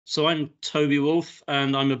So I'm Toby Wolf,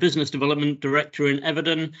 and I'm a business development director in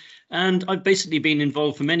Eviden, and I've basically been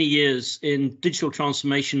involved for many years in digital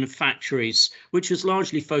transformation of factories, which is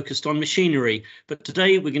largely focused on machinery. But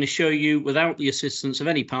today we're going to show you, without the assistance of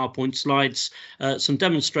any PowerPoint slides, some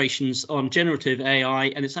demonstrations on generative AI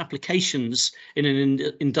and its applications in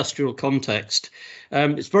an industrial context.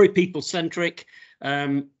 It's very people-centric.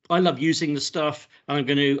 I love using the stuff, and I'm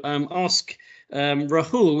going to ask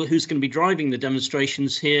Rahul, who's going to be driving the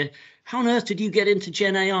demonstrations here. How on earth did you get into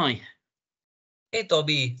GenAI? Hey,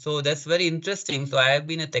 Toby. So that's very interesting. So I have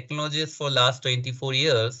been a technologist for last 24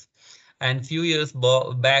 years. And few years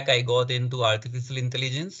back, I got into artificial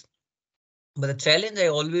intelligence. But the challenge I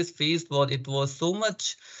always faced was it was so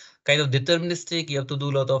much kind of deterministic. You have to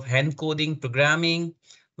do a lot of hand coding, programming.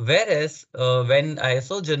 Whereas when I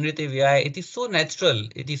saw generative AI, it is so natural.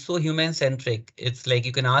 It is so human centric. It's like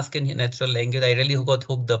you can ask in natural language. I really got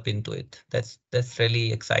hooked up into it. That's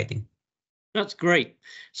really exciting. That's great.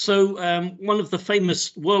 So one of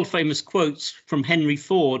the world famous quotes from Henry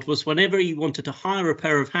Ford was whenever he wanted to hire a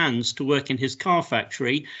pair of hands to work in his car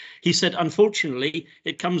factory, he said, unfortunately,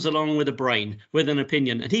 it comes along with a brain, with an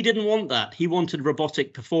opinion. And he didn't want that. He wanted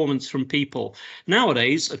robotic performance from people.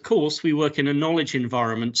 Nowadays, of course, we work in a knowledge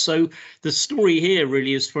environment. So the story here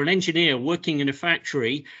really is for an engineer working in a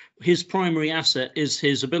factory, his primary asset is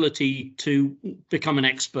his ability to become an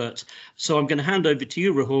expert. So I'm going to hand over to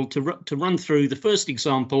you, Rahul, to run through the first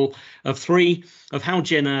example of 3 of how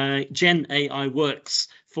Gen AI works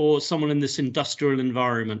for someone in this industrial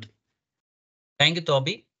environment. Thank you,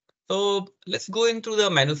 Toby. So let's go into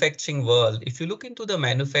the manufacturing world. If you look into the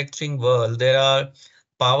manufacturing world, there are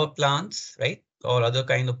power plants, right? Or other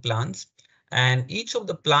kind of plants. And each of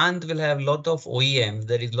the plant will have a lot of OEMs.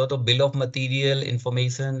 There is a lot of bill of material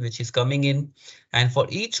information which is coming in. And for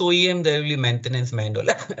each OEM, there will be maintenance manual.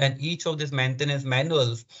 And each of these maintenance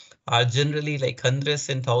manuals are generally like hundreds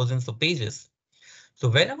and thousands of pages. So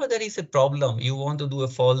whenever there is a problem, you want to do a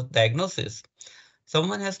fault diagnosis.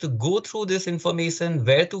 Someone has to go through this information,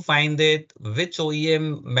 where to find it, which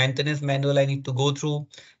OEM maintenance manual I need to go through.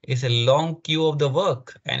 It's a long queue of the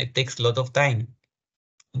work and it takes a lot of time.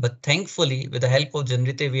 But thankfully, with the help of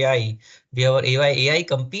generative AI, we have our AI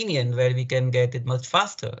companion where we can get it much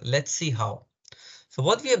faster. Let's see how. So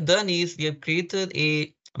what we have done is we have created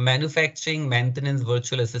a manufacturing maintenance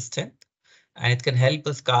virtual assistant, and it can help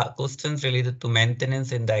us questions related to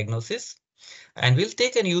maintenance and diagnosis. And we'll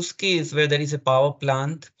take a use case where there is a power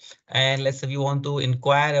plant, and let's say we want to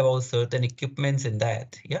inquire about certain equipments in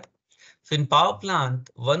that. Yeah. So in power plant,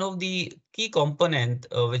 one of the key component,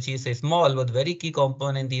 which is a small but very key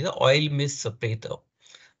component, is the oil mist separator.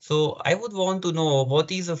 So I would want to know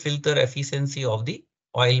what is the filter efficiency of the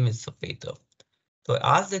oil mist separator. So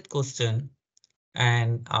I ask that question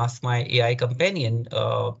and ask my AI companion,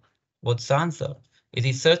 what's the answer? It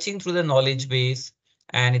is searching through the knowledge base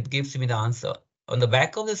and it gives me the answer. On the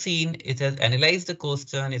back of the scene, it has analyzed the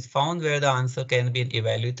question, it's found where the answer can be, and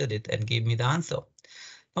evaluated it and gave me the answer.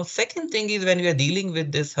 Now, second thing is when we are dealing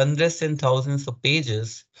with this hundreds and thousands of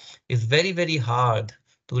pages, it's very, very hard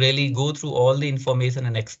to really go through all the information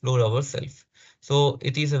and explore ourselves. So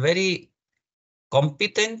it is a very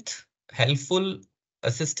competent, helpful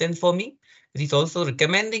assistant for me. It is also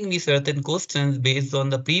recommending me certain questions based on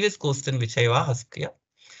the previous question which I asked. Yeah.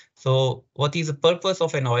 So what is the purpose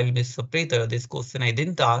of an oil mist separator? This question I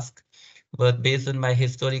didn't ask, but based on my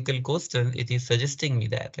historical question, it is suggesting me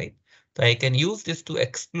that, right? So I can use this to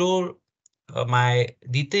explore my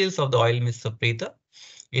details of the oil mist separator.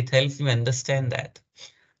 It helps me understand that.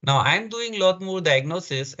 Now I'm doing a lot more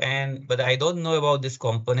diagnosis but I don't know about this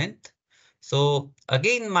component. So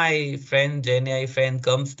again, my friend, GenAI friend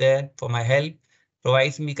comes there for my help,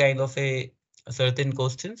 provides me kind of a certain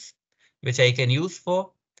questions, which I can use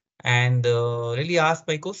for and really ask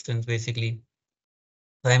my questions basically.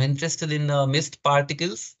 So I'm interested in mist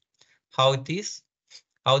particles, how it is.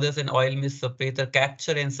 How does an oil mist separator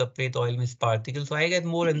capture and separate oil mist particles? So I get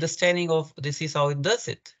more understanding of this is how it does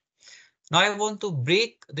it. Now I want to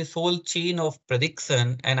break this whole chain of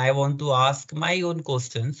prediction and I want to ask my own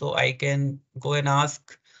question. So I can go and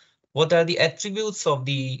ask, what are the attributes of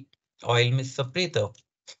the oil mist separator?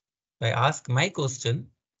 I ask my question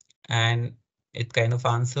and it kind of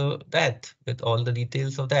answer that with all the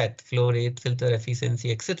details of that, flow rate, filter efficiency,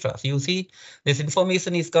 etc. So you see, this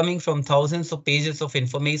information is coming from thousands of pages of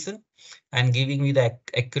information and giving me the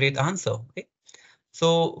accurate answer. Okay?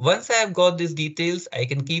 So once I have got these details, I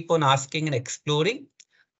can keep on asking and exploring.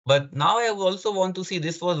 But now I also want to see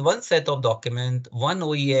this was one set of document, one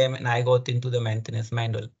OEM, and I got into the maintenance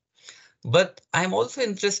manual. But I'm also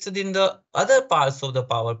interested in the other parts of the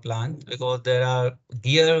power plant because there are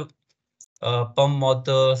gear, pump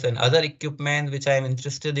motors and other equipment which I'm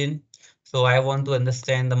interested in. So I want to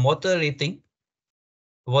understand the motor rating.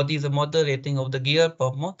 What is the motor rating of the gear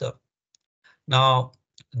pump motor? Now,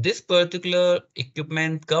 this particular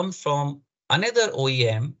equipment comes from another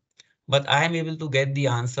OEM, but I am able to get the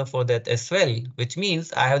answer for that as well, which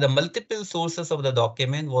means I have the multiple sources of the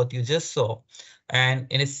document, what you just saw. And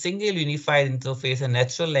in a single unified interface and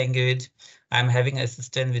natural language, I'm having an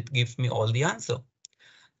assistant which gives me all the answer.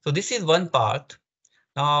 So this is one part.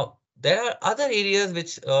 Now, there are other areas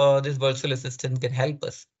which this virtual assistant can help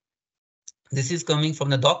us. This is coming from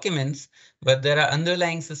the documents, but there are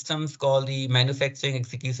underlying systems called the manufacturing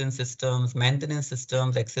execution systems, maintenance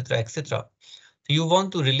systems, etc., etc. So you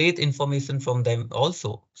want to relate information from them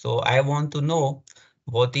also. So I want to know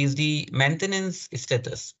what is the maintenance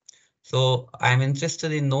status. So I'm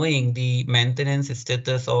interested in knowing the maintenance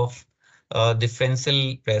status of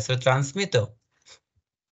differential pressure transmitter.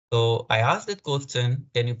 So I asked that question,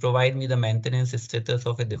 can you provide me the maintenance status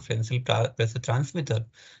of a differential pressure transmitter?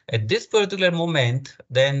 At this particular moment,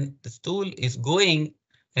 then this tool is going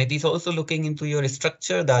and it is also looking into your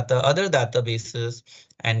structure data, other databases,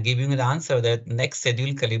 and giving an answer that next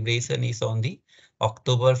scheduled calibration is on the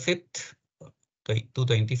October 5th,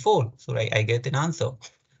 2024. So I get an answer.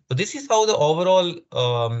 So this is how the overall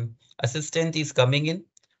assistant is coming in.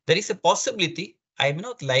 There is a possibility I may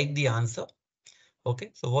not like the answer.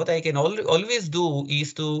 Okay, so what I can always do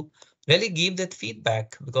is to really give that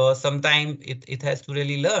feedback because sometimes it has to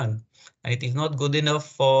really learn and it is not good enough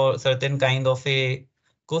for certain kind of a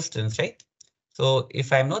questions, right? So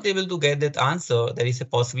if I'm not able to get that answer, there is a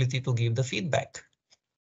possibility to give the feedback.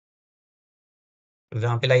 For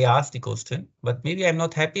example, I asked the question, but maybe I'm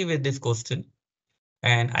not happy with this question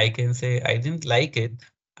and I can say I didn't like it.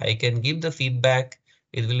 I can give the feedback.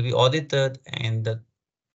 It will be audited and the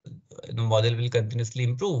model will continuously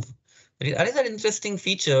improve. Another interesting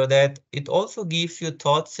feature that it also gives you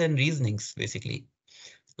thoughts and reasonings, basically,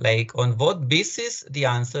 like on what basis the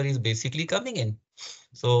answer is basically coming in.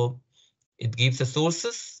 So it gives the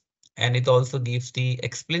sources and it also gives the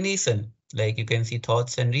explanation, like you can see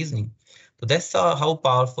thoughts and reasoning. So that's how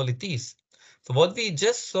powerful it is. So what we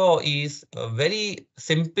just saw is a very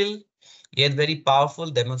simple yet very powerful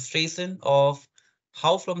demonstration of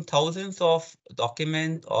how from thousands of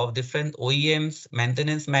documents of different OEMs,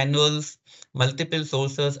 maintenance manuals, multiple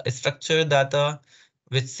sources, structured data,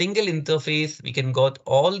 with single interface, we can got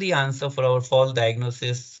all the answer for our fault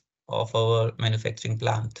diagnosis of our manufacturing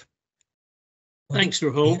plant. Thanks,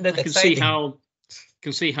 Rahul. I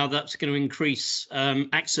can see how that's going to increase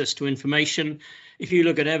access to information. If you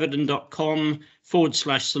look at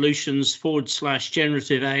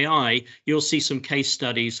eviden.com/solutions/generative AI, you'll see some case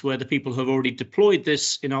studies where the people who have already deployed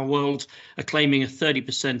this in our world are claiming a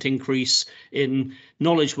 30% increase in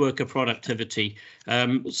knowledge worker productivity.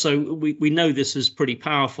 So we know this is pretty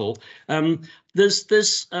powerful.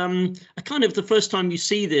 There's a kind of the first time you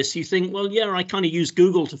see this, you think, well, yeah, I kind of use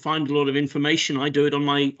Google to find a lot of information. I do it on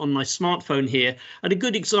my smartphone here. And a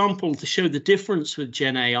good example to show the difference with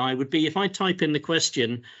GenAI would be if I type in the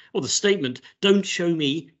question or the statement, don't show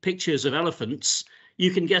me pictures of elephants,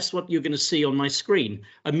 you can guess what you're going to see on my screen,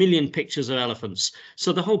 1 million pictures of elephants.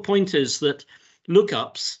 So the whole point is that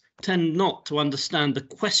lookups tend not to understand the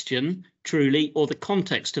question truly or the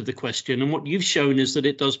context of the question. And what you've shown is that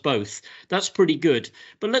it does both. That's pretty good.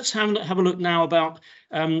 But let's have a look now about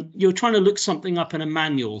you're trying to look something up in a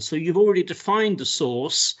manual. So you've already defined the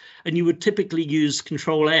source and you would typically use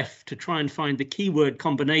Control F to try and find the keyword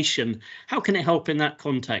combination. How can it help in that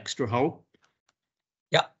context, Rahul?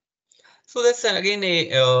 Yeah, so that's again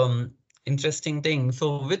a interesting thing.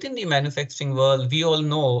 So within the manufacturing world, we all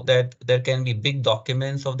know that there can be big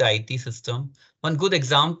documents of the IT system. One good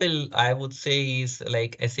example I would say is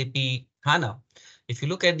like SAP HANA. If you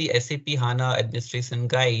look at the SAP HANA administration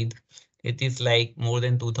guide, it is like more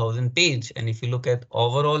than 2000 pages. And if you look at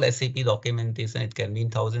overall SAP documentation, it can be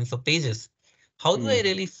in thousands of pages. How do I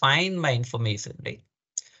really find my information, right?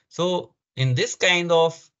 So in this kind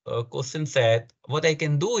of question set, what I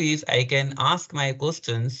can do is I can ask my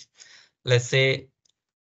questions. Let's say,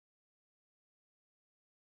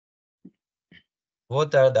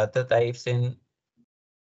 what are data types in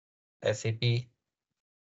SAP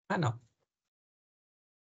HANA?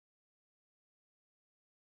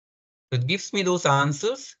 It gives me those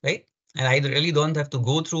answers, right? And I really don't have to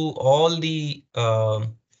go through all the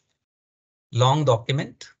long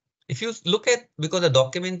document. If you look at, because the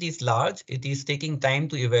document is large, it is taking time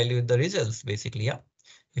to evaluate the results, basically, yeah.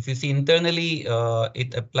 If you see internally,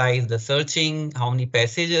 it applies the searching, how many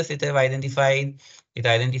passages it have identified. It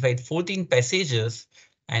identified 14 passages,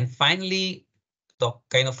 and finally the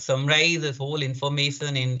kind of summarize this whole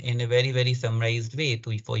information in a very, very summarized way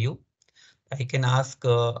for you. I can ask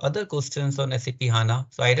other questions on SAP HANA.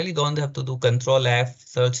 So I really don't have to do Control F,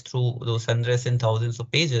 search through those hundreds and thousands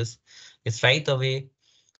of pages. It's right away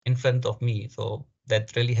in front of me. So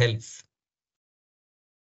that really helps.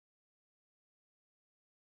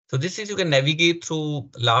 So this is you can navigate through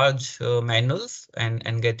large manuals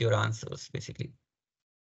and get your answers basically.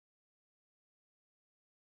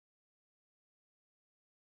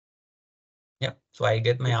 Yeah, so I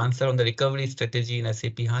get my answer on the recovery strategy in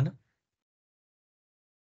SAP HANA.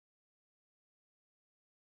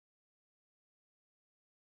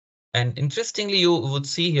 And interestingly, you would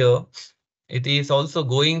see here, it is also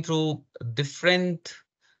going through different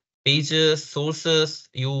pages, sources.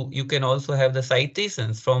 You can also have the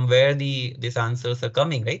citations from where these answers are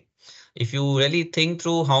coming, right? If you really think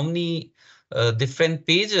through how many different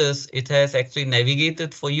pages it has actually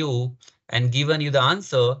navigated for you and given you the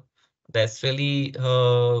answer, that's really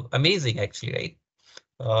amazing actually, right?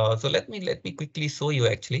 So let me quickly show you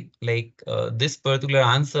actually, like this particular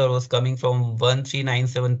answer was coming from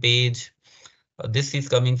 1397 page. This is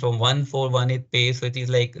coming from 1418 page. So it is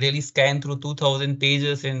like really scan through 2000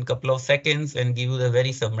 pages in a couple of seconds and give you the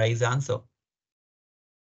very summarized answer.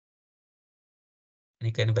 And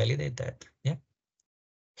you can validate that. Yeah.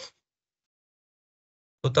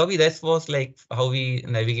 So Toby, that was like how we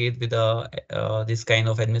navigate with this kind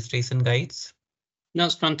of administration guides.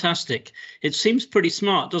 That's fantastic. It seems pretty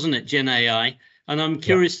smart, doesn't it, GenAI? And I'm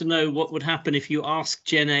curious to know what would happen if you ask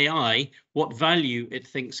GenAI what value it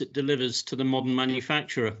thinks it delivers to the modern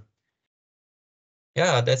manufacturer.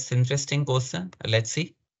 Yeah, that's interesting question. Let's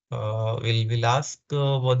see. We'll ask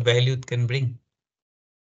what value it can bring.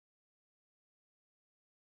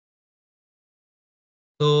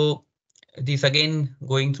 So this again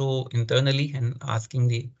going through internally and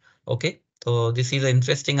asking okay, so this is an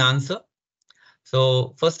interesting answer.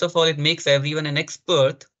 So first of all, it makes everyone an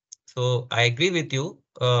expert. So I agree with you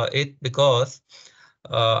because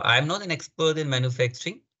I'm not an expert in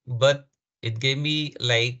manufacturing, but it gave me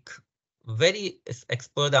like very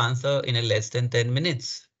expert answer in a less than 10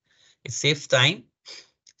 minutes. It saves time.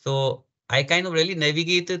 So I kind of really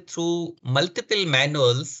navigated through multiple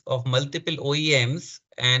manuals of multiple OEMs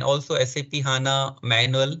and also SAP HANA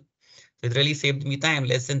manual. It really saved me time.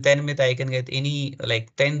 Less than 10 minutes, I can get any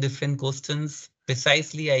like 10 different questions.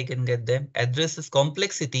 Precisely, I can get them. Addresses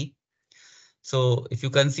complexity. So if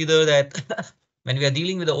you consider that when we are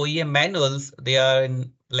dealing with the OEM manuals, they are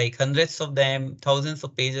in like hundreds of them, thousands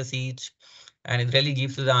of pages each, and it really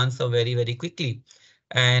gives you the answer very, very quickly.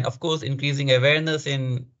 And of course, increasing awareness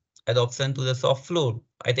in adoption to the soft floor.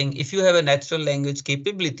 I think if you have a natural language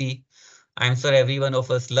capability, I'm sure every one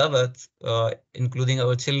of us love it, including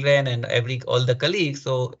our children and all the colleagues.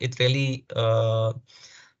 So it really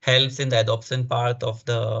helps in the adoption part of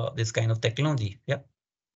this kind of technology. Yeah.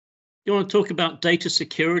 You want to talk about data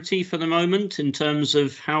security for the moment in terms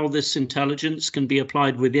of how this intelligence can be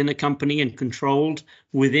applied within a company and controlled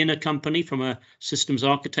within a company from a systems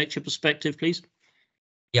architecture perspective, please?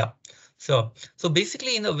 Yeah, sure. So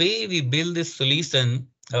basically, in a way we build this solution,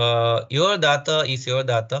 your data is your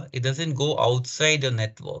data. It doesn't go outside your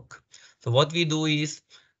network. So what we do is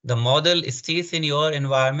the model stays in your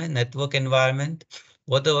environment, network environment.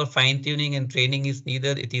 Whatever fine tuning and training is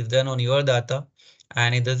needed, it is done on your data.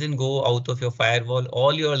 And it doesn't go out of your firewall.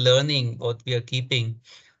 All your learning, what we are keeping,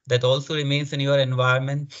 that also remains in your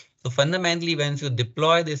environment. So fundamentally, once you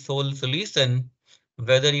deploy this whole solution,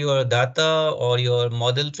 whether your data or your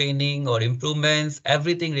model training or improvements,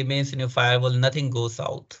 everything remains in your firewall. Nothing goes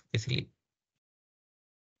out, basically.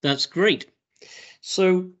 That's great.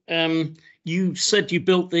 So you said you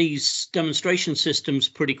built these demonstration systems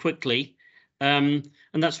pretty quickly. And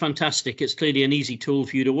that's fantastic. It's clearly an easy tool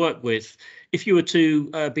for you to work with. If you were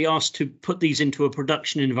to be asked to put these into a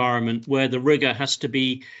production environment where the rigor has to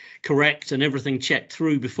be correct and everything checked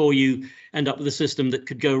through before you end up with a system that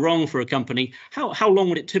could go wrong for a company, how long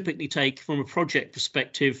would it typically take from a project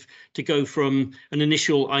perspective to go from an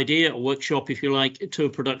initial idea or workshop, if you like, to a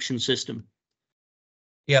production system?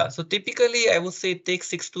 Yeah, so typically I would say it takes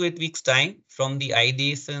 6 to 8 weeks time from the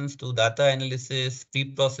ideations to data analysis,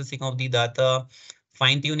 pre-processing of the data,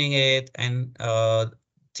 fine-tuning it and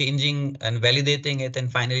changing and validating it and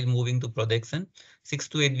finally moving to production. 6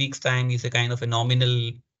 to 8 weeks time is a kind of a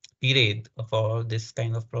nominal period for this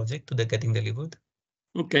kind of project to the getting delivered.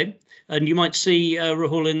 Okay, and you might see,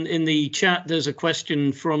 Rahul, in the chat, there's a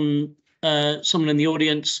question from someone in the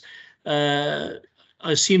audience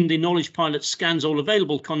I assume the knowledge pilot scans all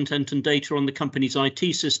available content and data on the company's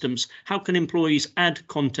IT systems. How can employees add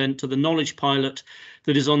content to the knowledge pilot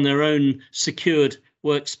that is on their own secured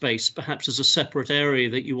workspace, perhaps as a separate area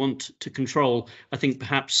that you want to control? I think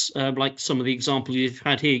perhaps like some of the examples you've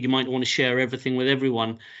had here, you might want to share everything with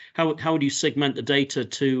everyone. How do you segment the data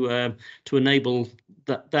to enable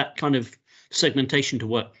that kind of segmentation to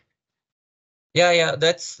work? Yeah,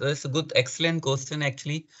 that's a good, excellent question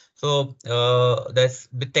actually. So that's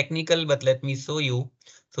a bit technical, but let me show you.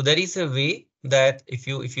 So there is a way that if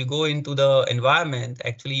you go into the environment,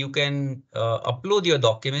 actually you can upload your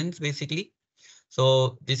documents basically.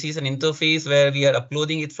 So this is an interface where we are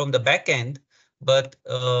uploading it from the back end. But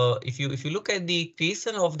if you look at the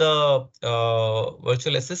creation of the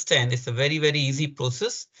virtual assistant, it's a very easy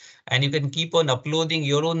process, and you can keep on uploading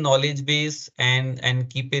your own knowledge base and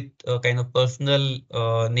keep it kind of personal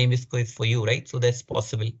namespace for you, right? So that's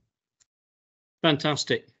possible.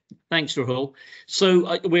 Fantastic. Thanks, Rahul.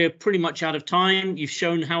 So we're pretty much out of time. You've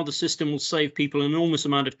shown how the system will save people an enormous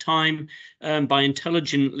amount of time by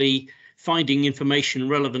intelligently finding information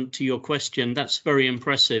relevant to your question. That's very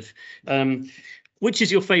impressive. Which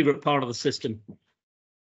is your favorite part of the system?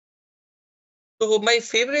 So my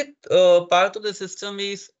favorite part of the system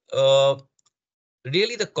is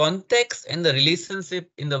really the context and the relationship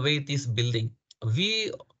in the way it is building.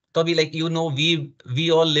 Toby, like, you know, we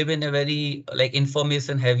all live in a very like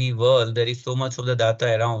information heavy world. There is so much of the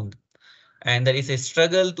data around, and there is a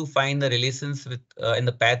struggle to find the relations with and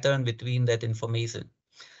the pattern between that information.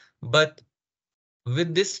 But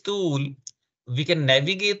with this tool, we can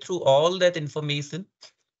navigate through all that information,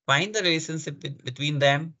 find the relationship between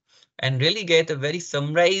them, and really get a very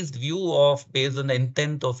summarized view of based on the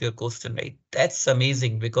intent of your question, right? That's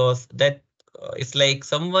amazing, because that it's like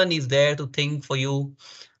someone is there to think for you,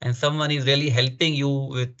 and someone is really helping you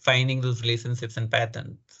with finding those relationships and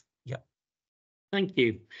patterns. Yeah. Thank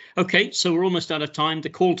you. Okay, so we're almost out of time. The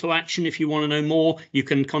call to action, if you want to know more, you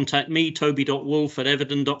can contact me,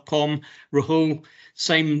 toby.wolf@eviden.com. Rahul,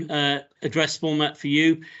 same address format for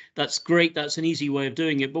you. That's great. That's an easy way of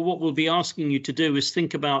doing it. But what we'll be asking you to do is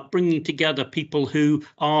think about bringing together people who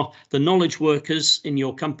are the knowledge workers in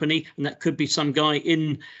your company. And that could be some guy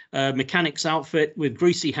in a mechanic's outfit with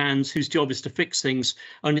greasy hands whose job is to fix things.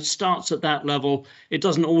 And it starts at that level. It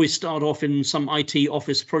doesn't always start off in some IT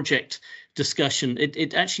office project discussion.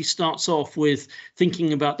 It actually starts off with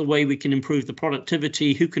thinking about the way we can improve the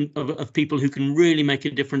productivity of people who can really make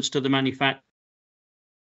a difference to the manufacturer.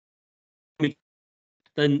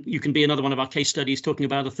 Then you can be another one of our case studies talking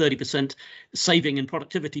about a 30% saving in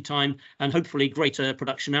productivity time and hopefully greater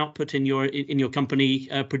production output in your company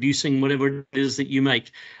producing whatever it is that you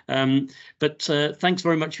make. But thanks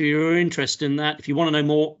very much for your interest in that. If you want to know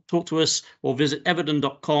more, talk to us or visit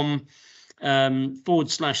eviden.com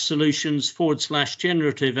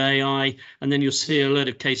 /solutions/generative AI, and then you'll see a load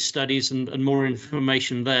of case studies and more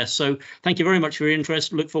information there. So thank you very much for your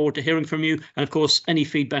interest. Look forward to hearing from you. And of course, any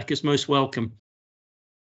feedback is most welcome.